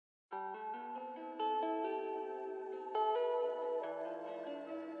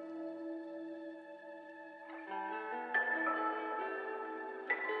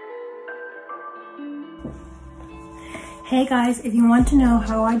Hey guys, if you want to know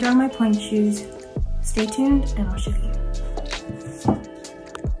how I draw my pointe shoes, stay tuned and I'll show you.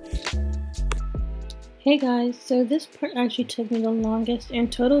 Hey guys, so this part actually took me the longest. In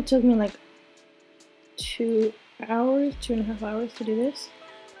total it took me like 2 hours, 2.5 hours to do this.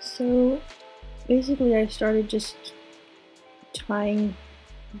 So basically I started just tying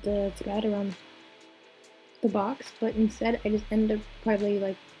the thread around the box, but instead I just ended up probably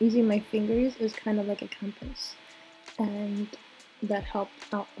like using my fingers as kind of like a compass, and that helped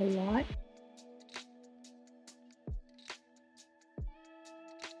out a lot.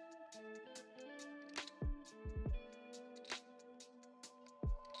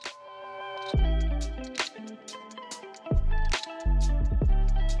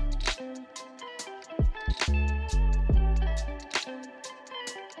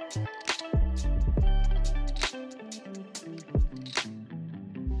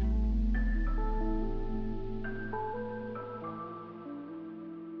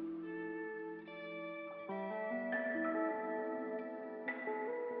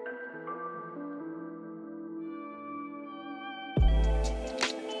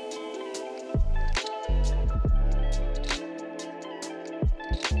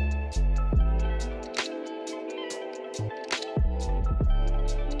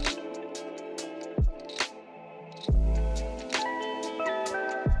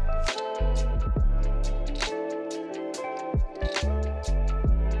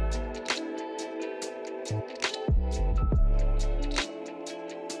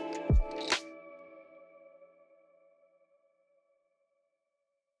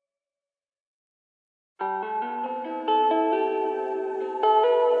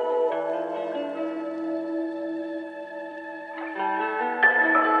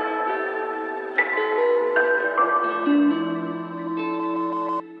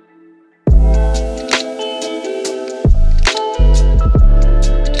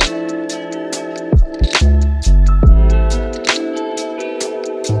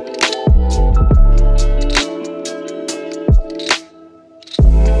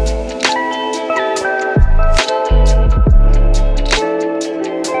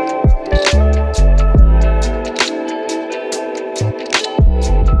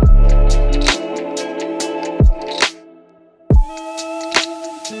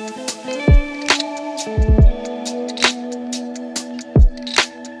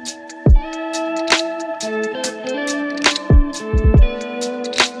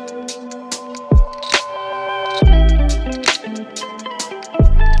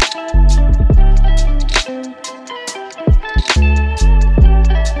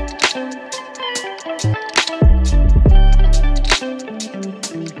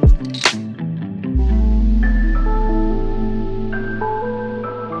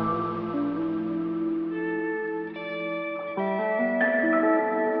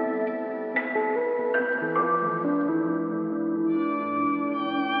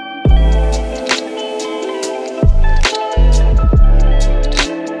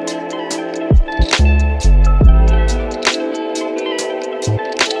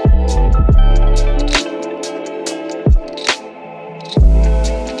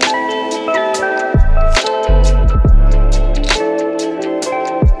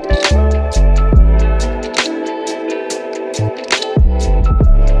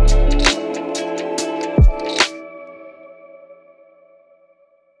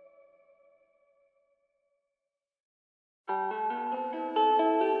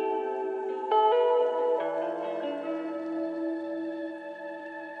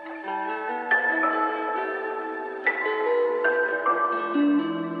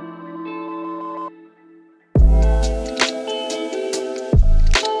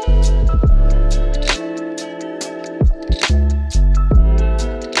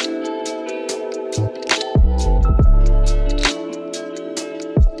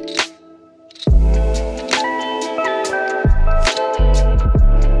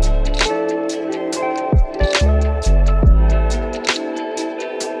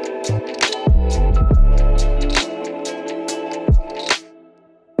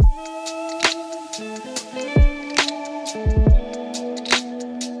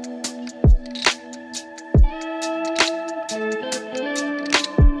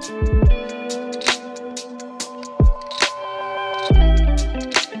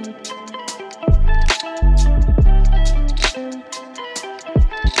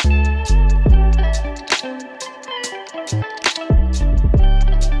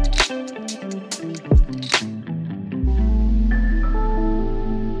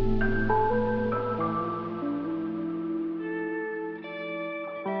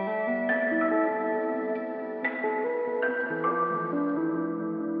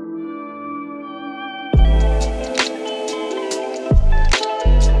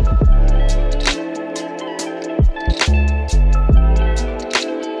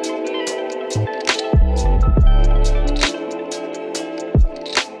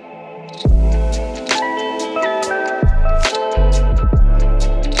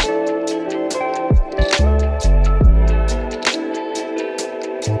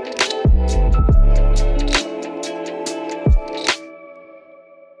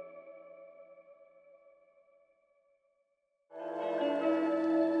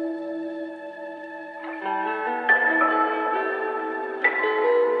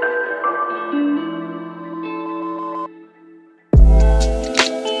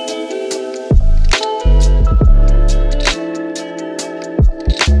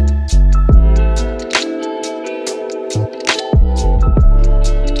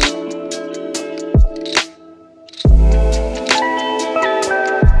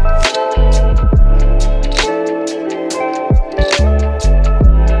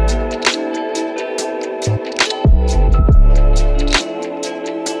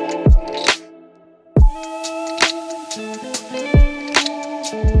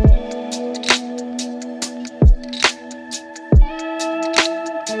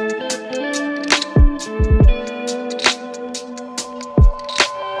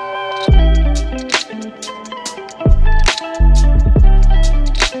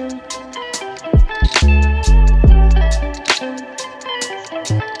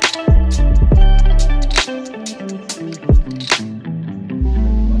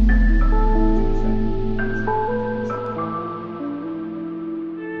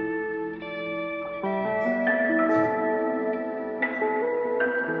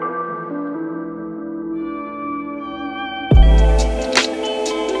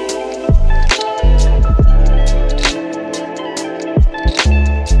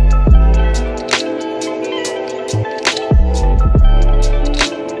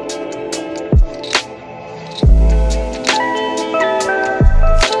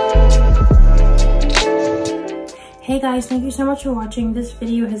 Hey guys, thank you so much for watching. This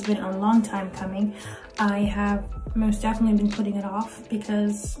video has been a long time coming. I have most definitely been putting it off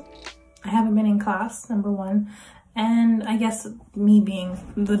because I haven't been in class, number one, and I guess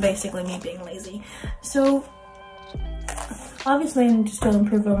basically me being lazy. So obviously I'm just going to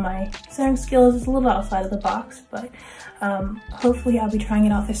improve on my sewing skills. It's a little outside of the box, but hopefully I'll be trying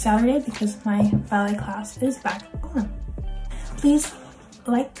it out this Saturday because my ballet class is back on. Please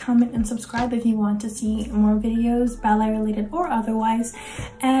like, comment, and subscribe if you want to see more videos, ballet related or otherwise,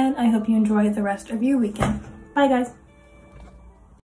 and I hope you enjoy the rest of your weekend. Bye guys!